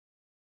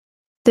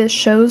This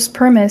show's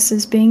premise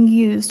is being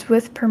used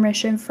with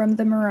permission from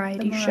the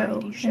Variety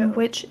Show, in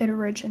which it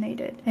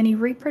originated. Any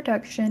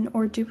reproduction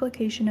or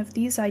duplication of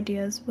these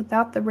ideas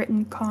without the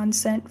written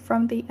consent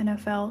from the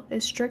NFL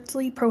is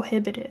strictly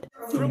prohibited.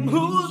 From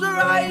who's the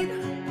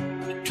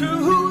right to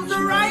who's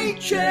the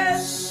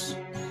righteous,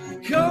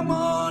 come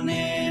on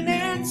in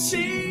and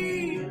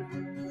see.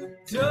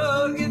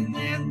 Doug and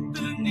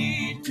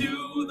Anthony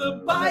to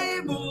the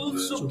Bible,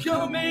 so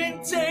come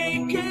and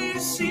take a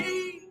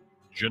seat.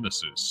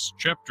 Genesis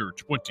chapter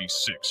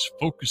 26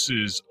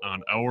 focuses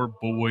on our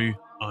boy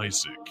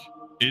Isaac.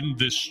 In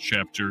this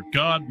chapter,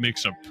 God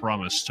makes a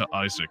promise to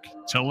Isaac,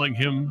 telling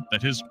him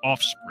that his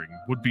offspring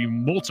would be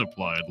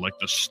multiplied like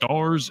the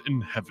stars in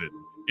heaven,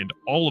 and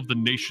all of the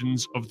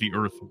nations of the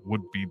earth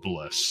would be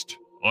blessed.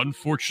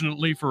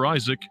 Unfortunately for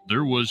Isaac,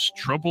 there was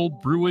trouble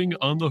brewing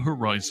on the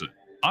horizon.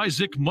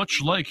 Isaac,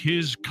 much like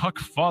his cuck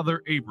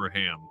father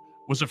Abraham,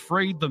 was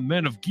afraid the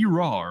men of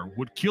Gerar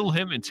would kill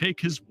him and take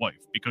his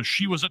wife because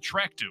she was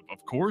attractive,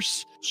 of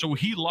course, so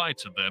he lied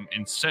to them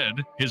and said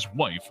his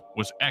wife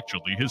was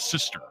actually his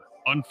sister.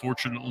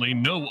 Unfortunately,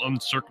 no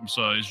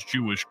uncircumcised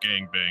Jewish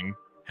gangbang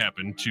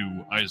happened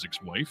to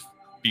Isaac's wife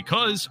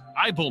because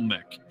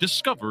Abimelech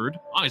discovered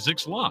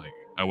Isaac's lie.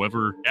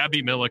 However,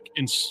 Abimelech,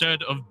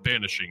 instead of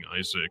banishing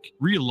Isaac,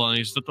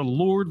 realized that the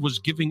Lord was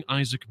giving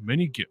Isaac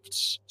many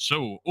gifts.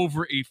 So,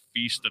 over a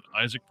feast that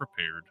Isaac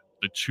prepared,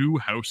 the two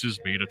houses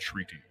made a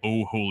treaty.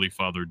 O Holy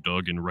Father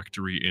Doug and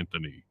Rectory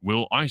Anthony,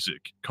 will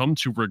Isaac come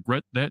to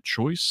regret that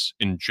choice?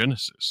 In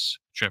Genesis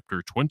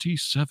chapter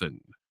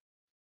 27.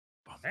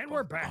 And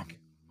we're back.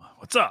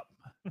 What's up?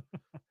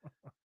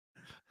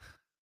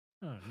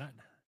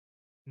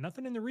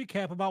 Nothing in the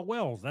recap about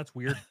wells. That's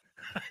weird.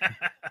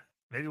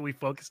 Maybe we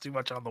focus too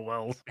much on the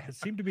wells. It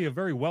seemed to be a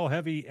very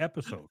well-heavy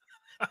episode.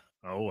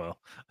 Oh, well.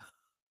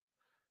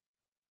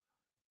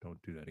 Don't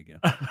do that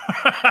again.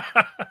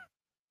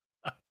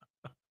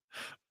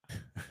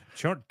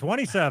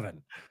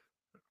 27.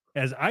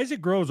 As Isaac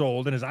grows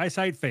old and his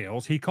eyesight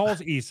fails, he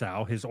calls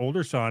Esau, his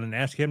older son, and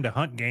asks him to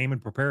hunt game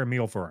and prepare a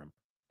meal for him,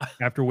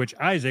 after which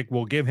Isaac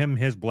will give him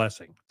his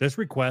blessing. This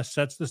request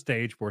sets the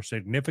stage for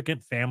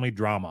significant family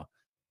drama,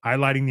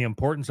 highlighting the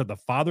importance of the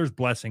father's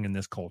blessing in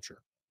this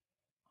culture.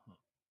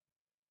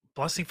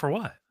 Blessing for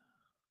what?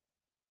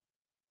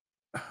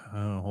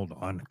 Hold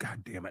on.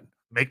 God damn it.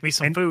 Make me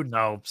some food and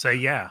I'll say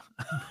yeah.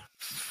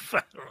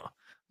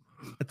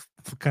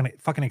 It's kind of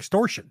fucking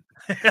extortion.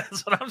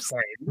 That's what I'm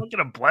saying. You don't get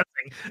a blessing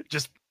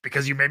just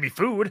because you made me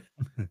food.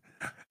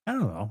 I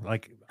don't know.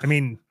 Like, I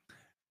mean,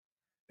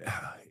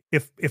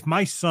 if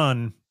my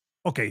son,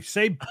 okay,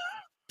 say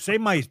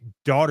my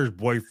daughter's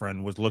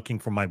boyfriend was looking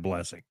for my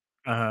blessing,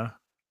 and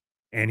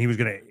he was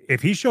gonna,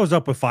 if he shows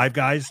up with five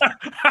guys,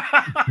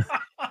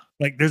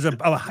 like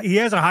he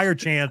has a higher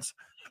chance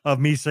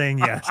of me saying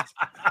yes.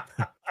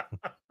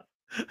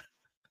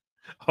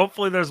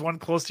 Hopefully there's one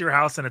close to your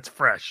house and it's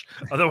fresh.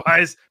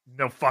 Otherwise,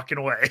 no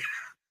fucking way.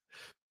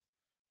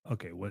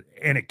 Okay, well,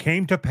 and it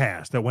came to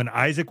pass that when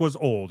Isaac was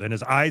old and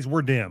his eyes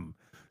were dim,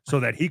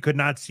 so that he could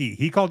not see,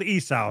 he called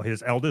Esau,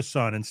 his eldest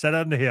son, and said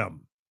unto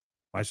him,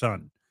 my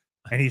son,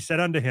 and he said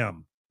unto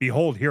him,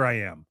 behold, here I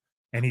am.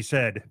 And he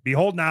said,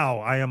 behold, now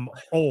I am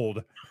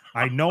old.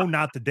 I know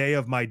not the day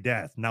of my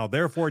death. Now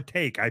therefore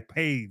take, I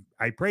pray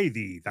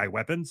thee, thy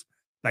weapons,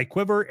 thy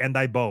quiver and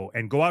thy bow,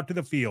 and go out to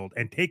the field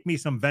and take me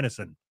some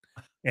venison,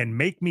 and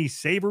make me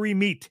savory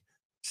meat,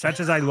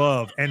 such as I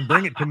love, and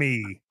bring it to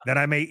me, that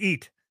I may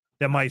eat,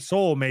 that my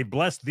soul may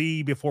bless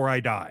thee before I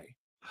die.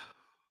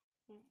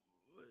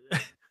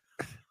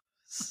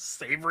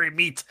 Savory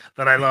meat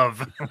that I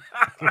love.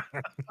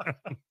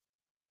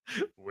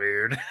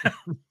 Weird.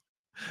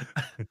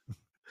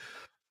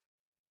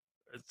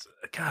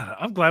 God,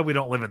 I'm glad we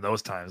don't live in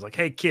those times. Like,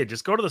 hey, kid,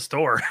 just go to the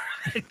store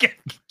and get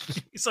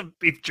some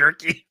beef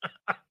jerky.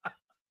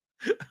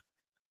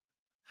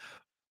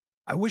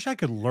 I wish I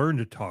could learn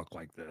to talk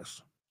like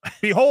this.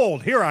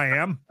 Behold, here I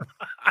am.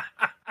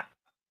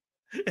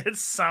 It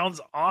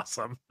sounds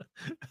awesome.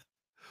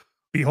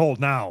 Behold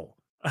now,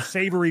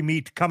 savory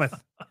meat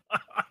cometh.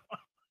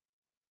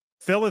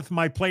 Filleth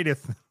my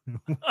plateth.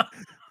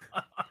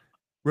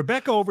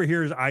 Rebecca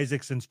overhears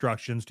Isaac's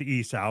instructions to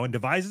Esau and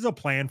devises a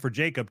plan for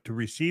Jacob to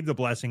receive the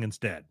blessing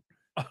instead.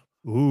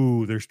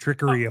 Ooh, there's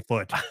trickery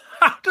afoot.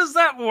 How does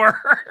that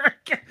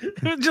work?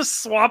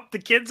 Just swap the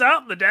kids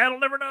out and the dad will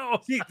never know.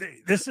 See,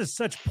 this is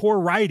such poor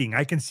writing.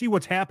 I can see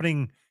what's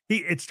happening.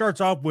 It starts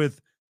off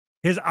with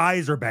his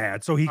eyes are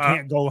bad, so he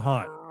can't go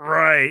hunt.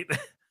 Right.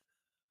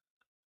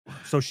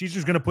 So she's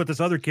just going to put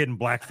this other kid in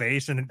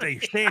blackface, and if they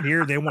stand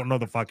here, they won't know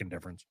the fucking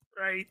difference.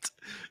 Right.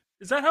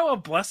 Is that how a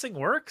blessing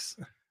works?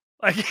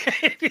 Like,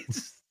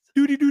 it's...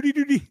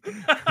 Doody.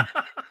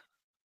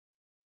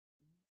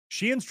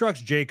 She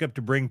instructs Jacob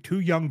to bring 2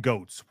 young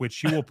goats, which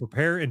she will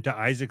prepare into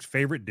Isaac's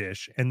favorite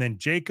dish, and then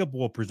Jacob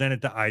will present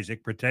it to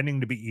Isaac,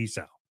 pretending to be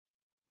Esau.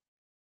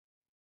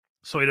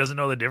 So he doesn't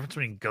know the difference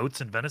between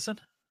goats and venison?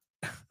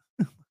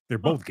 They're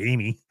both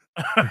gamey.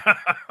 All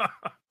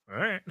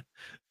right.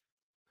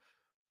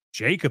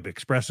 Jacob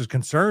expresses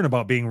concern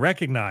about being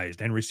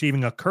recognized and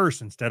receiving a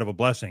curse instead of a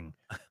blessing.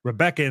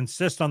 Rebecca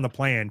insists on the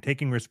plan,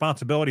 taking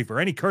responsibility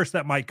for any curse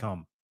that might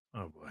come.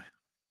 Oh boy.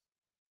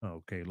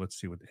 Okay, let's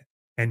see what.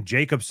 And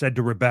Jacob said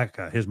to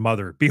Rebekah, his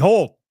mother,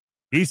 "Behold,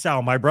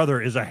 Esau, my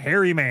brother, is a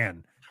hairy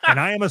man, and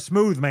I am a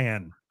smooth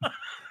man."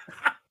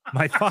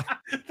 My father.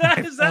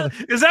 Is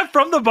that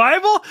from the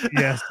Bible?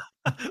 Yes.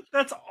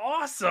 That's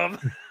awesome.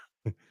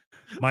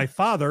 My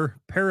father,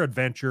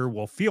 peradventure,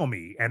 will feel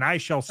me, and I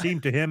shall seem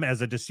to him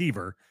as a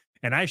deceiver,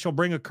 and I shall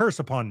bring a curse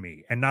upon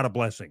me, and not a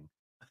blessing.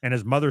 And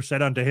his mother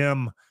said unto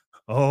him,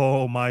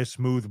 "Oh, my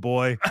smooth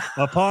boy,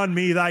 upon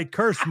me thy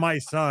curse, my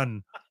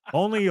son.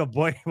 Only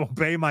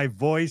obey my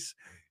voice,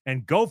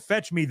 and go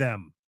fetch me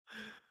them."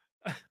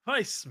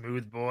 My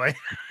smooth boy.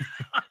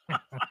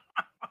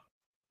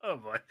 Oh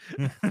boy.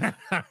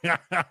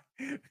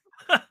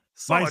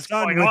 So My much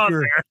son, going with on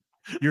there.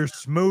 your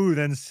smooth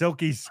and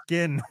silky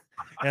skin,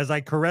 as I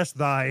caress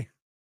thy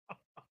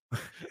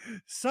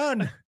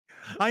son,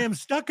 I am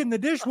stuck in the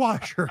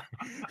dishwasher.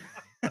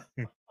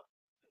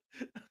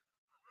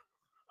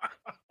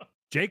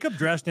 Jacob,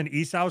 dressed in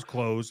Esau's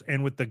clothes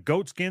and with the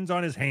goat skins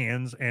on his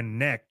hands and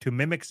neck to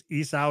mimic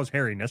Esau's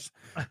hairiness,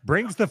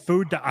 brings the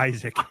food to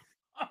Isaac.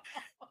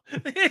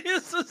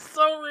 This is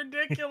so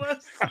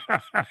ridiculous.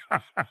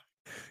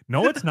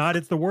 No, it's not.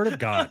 It's the word of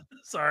God.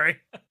 Sorry.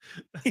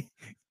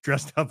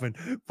 Dressed up in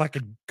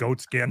fucking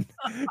goat skin.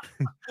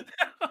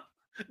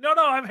 No,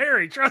 I'm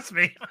hairy. Trust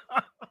me.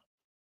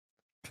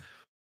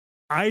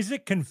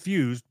 Isaac,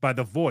 confused by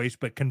the voice,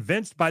 but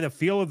convinced by the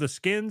feel of the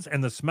skins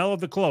and the smell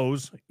of the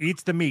clothes,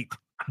 eats the meat.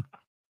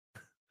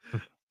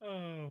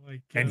 Oh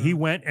my God. And he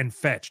went and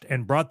fetched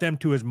and brought them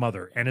to his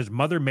mother. And his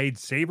mother made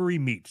savory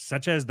meat,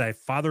 such as thy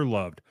father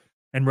loved.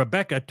 And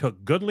Rebekah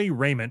took goodly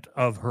raiment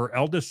of her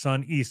eldest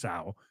son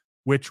Esau,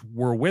 which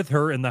were with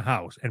her in the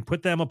house, and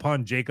put them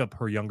upon Jacob,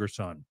 her younger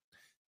son.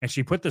 And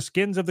she put the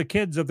skins of the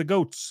kids of the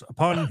goats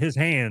upon his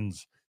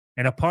hands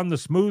and upon the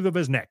smooth of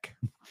his neck.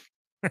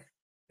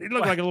 He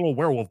looked like a little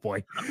werewolf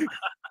boy.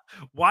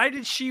 Why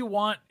did she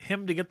want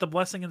him to get the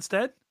blessing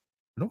instead?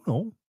 I don't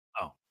know.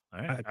 Oh, all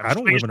right. I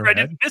don't live in her I head.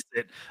 didn't miss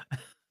it.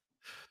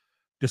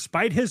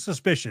 Despite his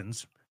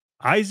suspicions,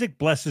 Isaac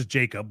blesses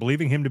Jacob,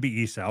 believing him to be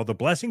Esau. The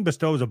blessing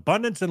bestows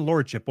abundance and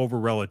lordship over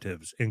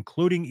relatives,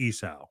 including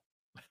Esau.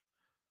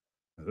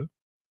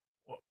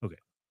 Okay.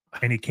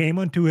 And he came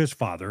unto his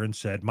father and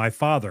said, "My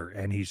father."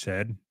 And he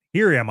said,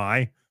 "Here am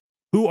I.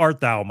 Who art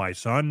thou, my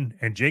son?"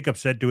 And Jacob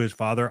said to his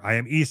father, "I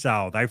am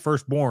Esau, thy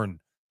firstborn.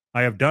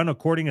 I have done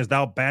according as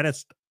thou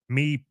badest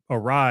me.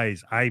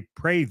 Arise, I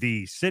pray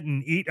thee, sit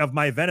and eat of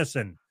my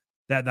venison,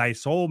 that thy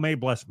soul may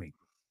bless me."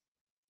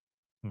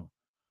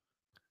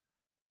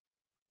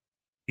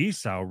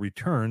 Esau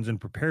returns and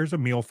prepares a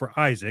meal for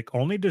Isaac,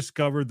 only to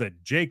discover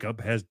that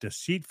Jacob has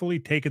deceitfully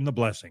taken the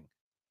blessing.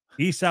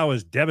 Esau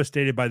is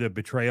devastated by the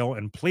betrayal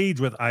and pleads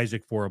with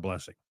Isaac for a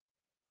blessing.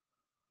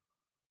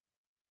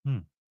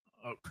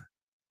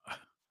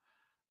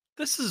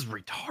 This is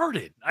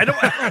retarded. I don't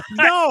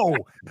No.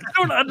 I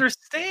don't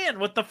understand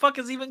what the fuck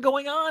is even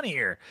going on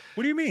here.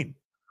 What do you mean?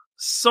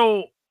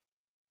 So,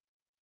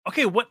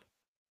 okay, what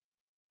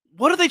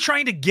are they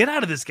trying to get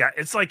out of this guy?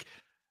 It's like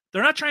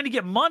they're not trying to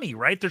get money,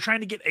 right? They're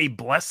trying to get a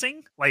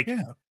blessing. Like,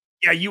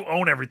 yeah, you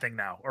own everything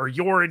now, or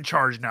you're in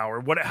charge now, or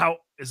what? How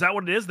is that?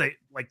 What it is? They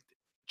like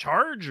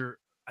charge, or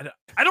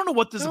I don't know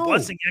what this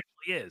blessing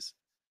actually is.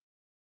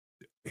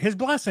 His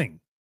blessing.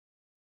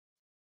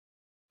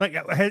 Like,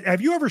 have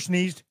you ever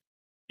sneezed?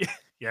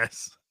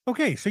 Yes.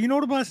 Okay, so you know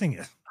what a blessing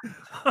is.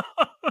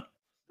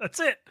 That's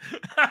it.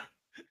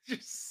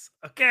 Just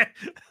okay.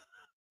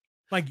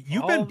 Like,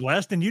 you've been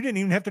blessed and you didn't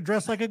even have to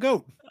dress like a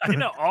goat. I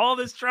know, all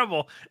this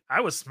trouble.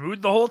 I was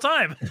smooth the whole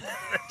time.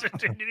 I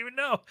didn't even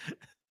know.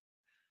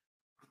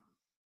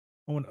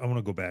 I want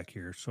to go back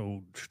here.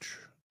 So,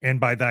 and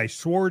by thy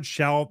sword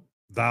shalt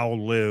thou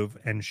live,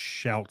 and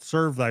shalt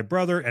serve thy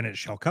brother, and it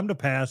shall come to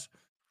pass,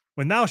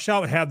 when thou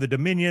shalt have the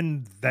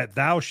dominion, that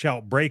thou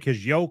shalt break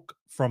his yoke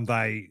from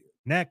thy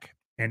neck.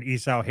 And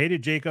Esau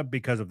hated Jacob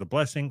because of the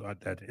blessing.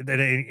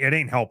 It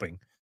ain't helping.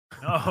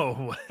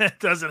 No, it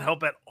doesn't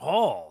help at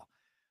all.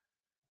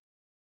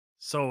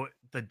 So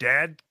the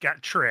dad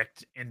got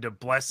tricked into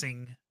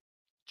blessing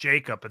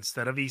Jacob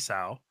instead of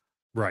Esau.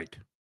 Right.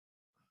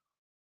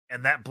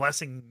 And that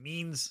blessing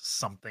means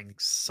something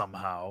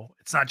somehow.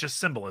 It's not just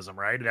symbolism,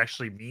 right? It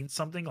actually means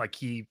something.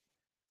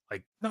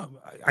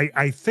 No,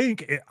 I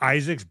think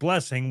Isaac's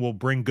blessing will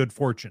bring good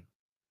fortune.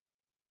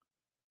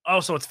 Oh,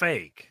 so it's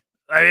fake.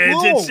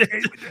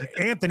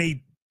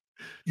 Anthony,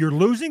 you're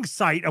losing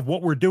sight of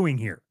what we're doing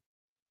here.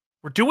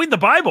 We're doing the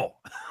Bible.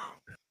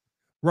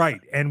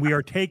 Right. And we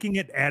are taking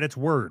it at its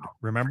word.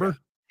 Remember?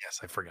 Yes,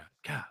 I forgot.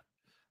 God,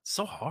 it's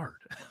so hard.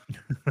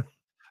 All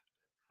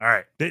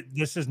right.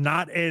 This is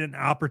not an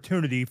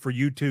opportunity for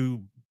you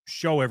to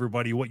show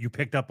everybody what you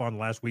picked up on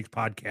last week's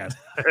podcast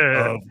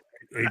of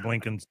Abe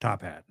Lincoln's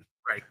top hat.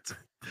 Right.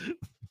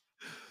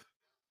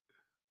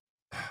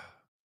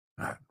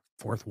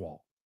 Fourth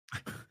wall.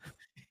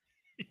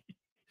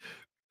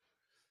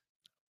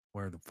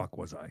 Where the fuck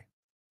was I?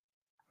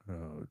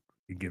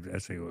 he gives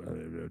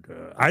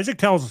Isaac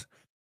tells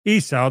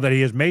Esau that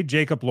he has made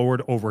Jacob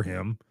lord over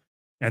him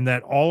and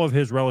that all of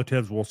his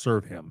relatives will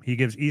serve him. He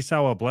gives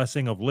Esau a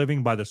blessing of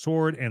living by the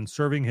sword and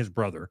serving his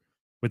brother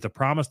with the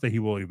promise that he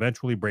will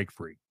eventually break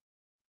free.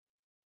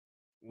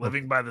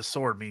 Living by the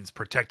sword means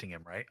protecting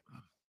him, right?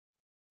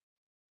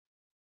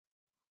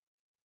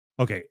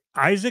 Okay,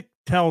 Isaac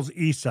tells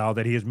Esau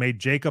that he has made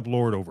Jacob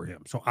lord over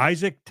him. So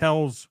Isaac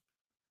tells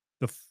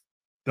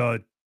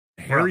the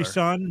hairy Brother.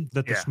 son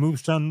that the Yeah. smooth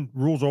son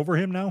rules over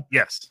him now?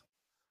 Yes.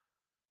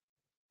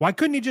 Why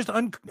couldn't he just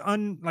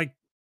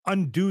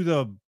undo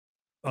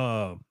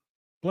the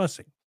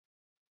blessing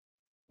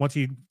once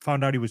he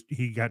found out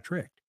he got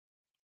tricked?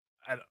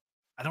 I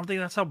don't think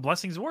that's how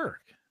blessings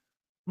work.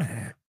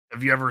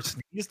 Have you ever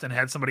sneezed and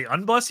had somebody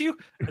unbless you?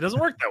 It doesn't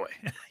work that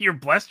way. You're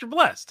blessed, you're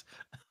blessed.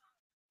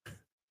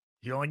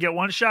 You only get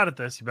one shot at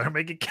this. You better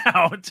make it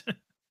count.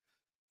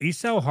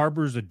 Esau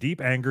harbors a deep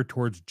anger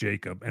towards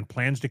Jacob and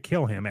plans to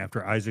kill him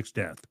after Isaac's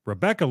death.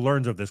 Rebekah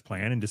learns of this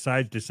plan and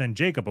decides to send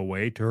Jacob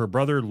away to her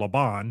brother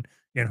Laban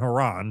in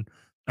Haran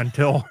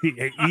until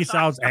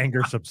Esau's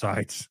anger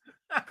subsides.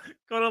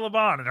 Go to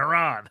Laban in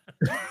Haran.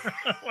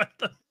 What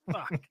the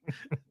fuck?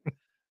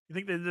 You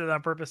think they did it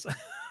on purpose?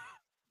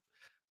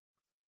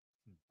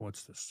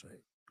 What's this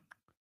say?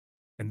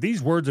 And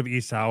these words of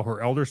Esau, her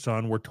elder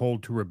son, were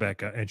told to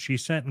Rebekah, and she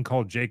sent and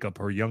called Jacob,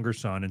 her younger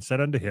son, and said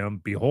unto him,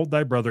 Behold,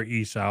 thy brother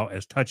Esau,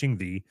 as touching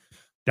thee,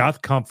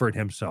 doth comfort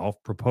himself,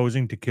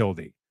 proposing to kill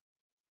thee.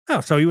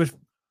 Oh, so he was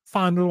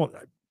fondling.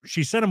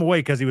 She sent him away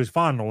because he was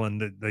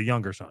fondling the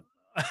younger son.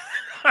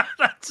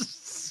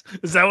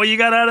 Is that what you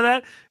got out of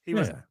that? He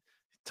was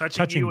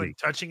touching you thee. and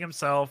touching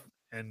himself,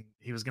 and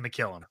he was going to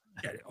kill him.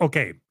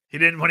 Okay. He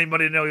didn't want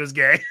anybody to know he was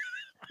gay.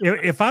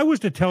 If I was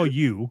to tell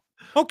you,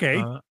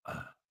 okay,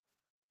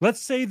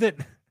 let's say that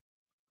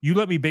you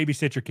let me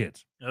babysit your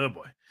kids. Oh,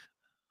 boy.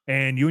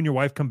 And you and your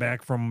wife come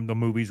back from the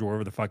movies or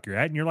wherever the fuck you're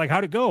at, and you're like,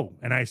 how'd it go?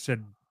 And I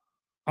said,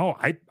 oh,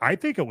 I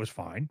think it was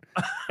fine.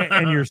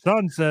 And your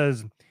son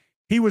says,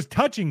 he was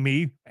touching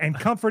me and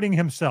comforting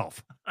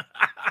himself.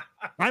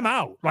 I'm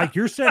out. Like,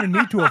 you're sending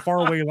me to a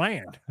faraway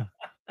land.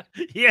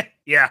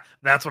 Yeah,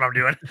 that's what I'm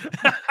doing.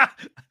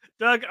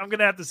 Doug, I'm going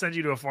to have to send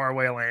you to a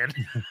faraway land.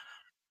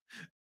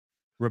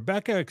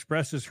 Rebekah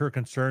expresses her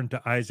concern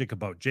to Isaac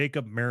about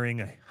Jacob marrying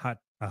a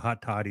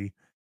hot toddy,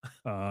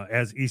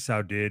 as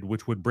Esau did,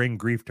 which would bring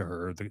grief to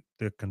her.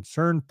 The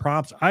concern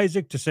prompts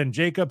Isaac to send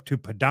Jacob to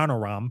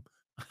Padanaram.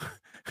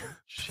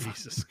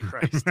 Jesus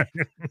Christ.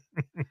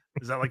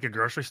 Is that like a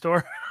grocery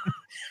store?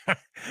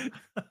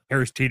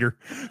 Harris Teeter.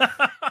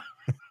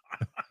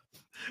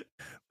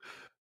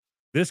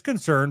 This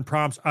concern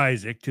prompts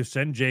Isaac to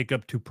send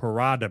Jacob to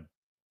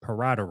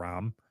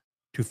Padanaram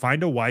to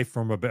find a wife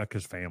from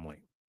Rebekah's family.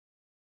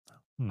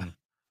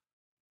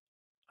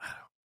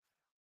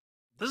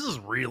 This is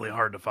really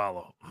hard to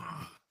follow.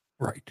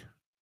 Right.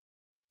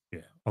 Yeah.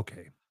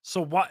 Okay.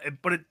 So why?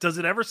 But does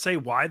it ever say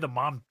why the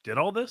mom did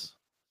all this?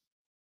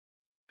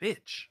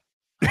 Bitch.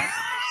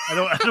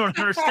 I don't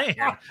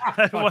understand.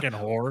 Fucking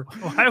whore.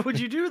 Why would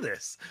you do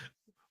this?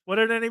 What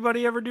did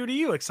anybody ever do to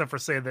you except for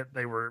say that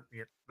they were?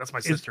 That's my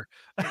sister.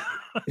 I'm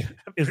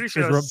pretty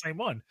sure that's the same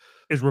one.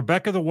 Is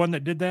Rebekah the one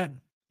that did that?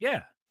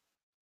 Yeah,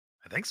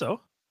 I think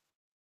so.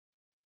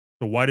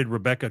 So why did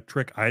Rebekah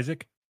trick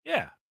Isaac?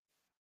 Yeah.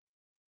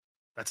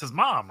 That's his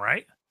mom,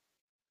 right?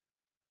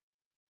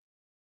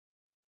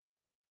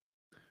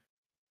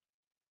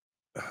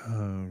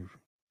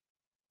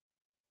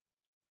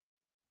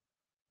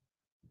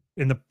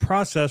 In the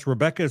process,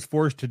 Rebekah is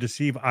forced to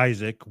deceive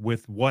Isaac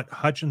with what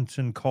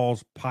Hutchinson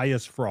calls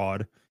pious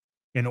fraud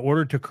in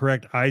order to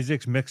correct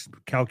Isaac's mixed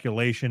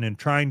calculation and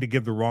trying to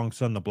give the wrong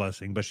son the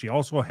blessing. But she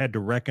also had to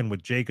reckon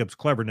with Jacob's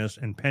cleverness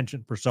and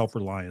penchant for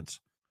self-reliance.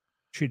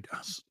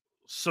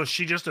 So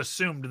she just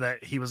assumed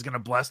that he was going to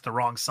bless the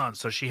wrong son,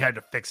 so she had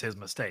to fix his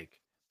mistake.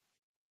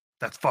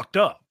 That's fucked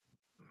up.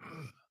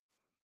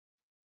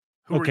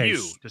 Who are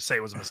you to say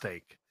it was a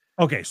mistake?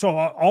 Okay, so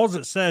all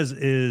it says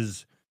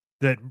is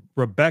that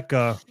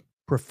Rebekah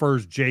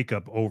prefers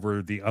Jacob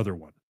over the other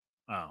one.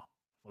 Oh,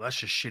 well, that's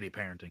just shitty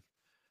parenting.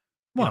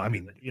 Well, I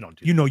mean, you don't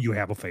do. You know, you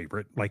have a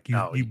favorite, like you.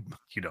 No, you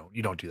don't.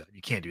 You don't do that.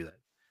 You can't do that.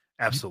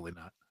 Absolutely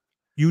not.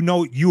 You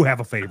know, you have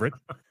a favorite.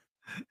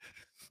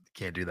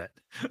 Can't do that.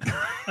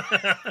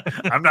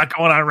 I'm not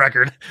going on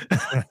record.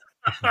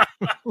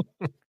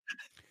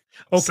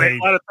 Okay, say a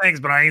lot of things,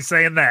 but I ain't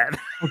saying that.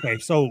 Okay,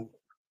 so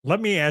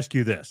let me ask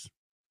you this: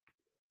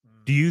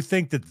 do you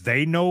think that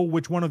they know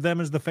which one of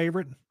them is the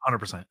favorite?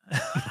 100%.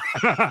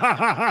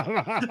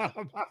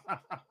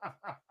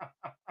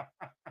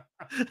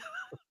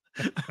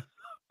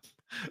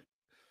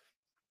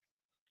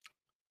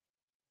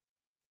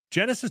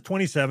 Genesis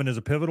 27 is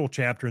a pivotal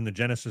chapter in the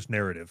Genesis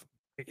narrative.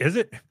 Is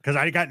it? Because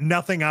I got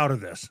nothing out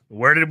of this.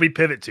 Where did we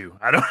pivot to?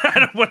 I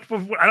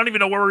don't even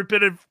know where we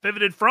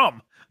pivoted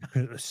from.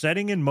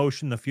 Setting in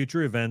motion the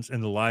future events in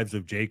the lives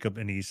of Jacob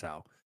and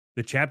Esau.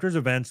 The chapter's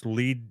events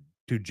lead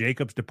to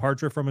Jacob's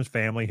departure from his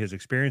family, his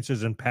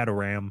experiences in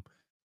Padanaram,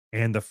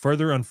 and the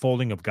further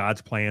unfolding of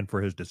God's plan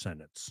for his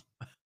descendants.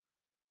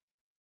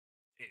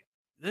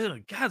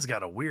 God's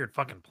got a weird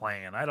fucking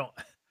plan. I don't.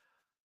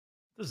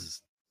 This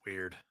is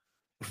weird.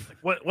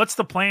 Like, what's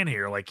the plan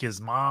here? Like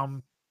his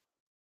mom.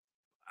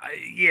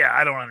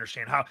 I don't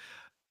understand how.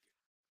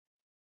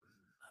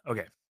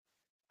 Okay,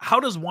 how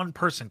does one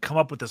person come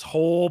up with this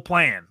whole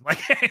plan? Like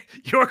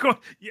you're going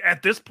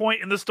at this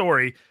point in the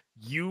story,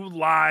 you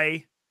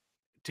lie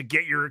to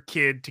get your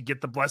kid to get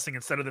the blessing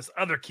instead of this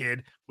other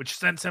kid, which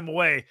sends him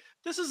away.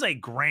 This is a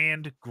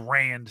grand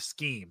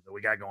scheme that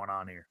we got going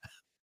on here.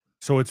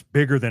 So it's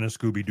bigger than a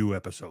Scooby-Doo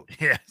episode.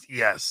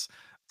 Yes.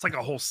 It's like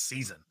a whole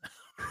season.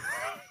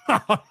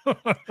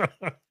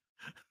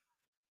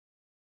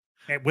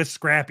 With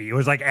Scrappy. It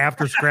was like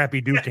after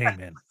Scrappy Doo came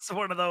in. It's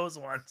one of those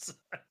ones.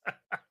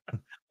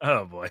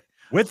 Oh boy.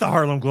 With the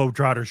Harlem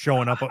Globetrotters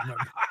showing up.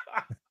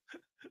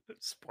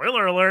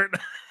 Spoiler alert.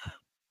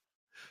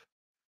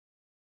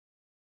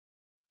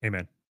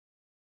 Amen.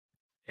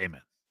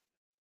 Amen.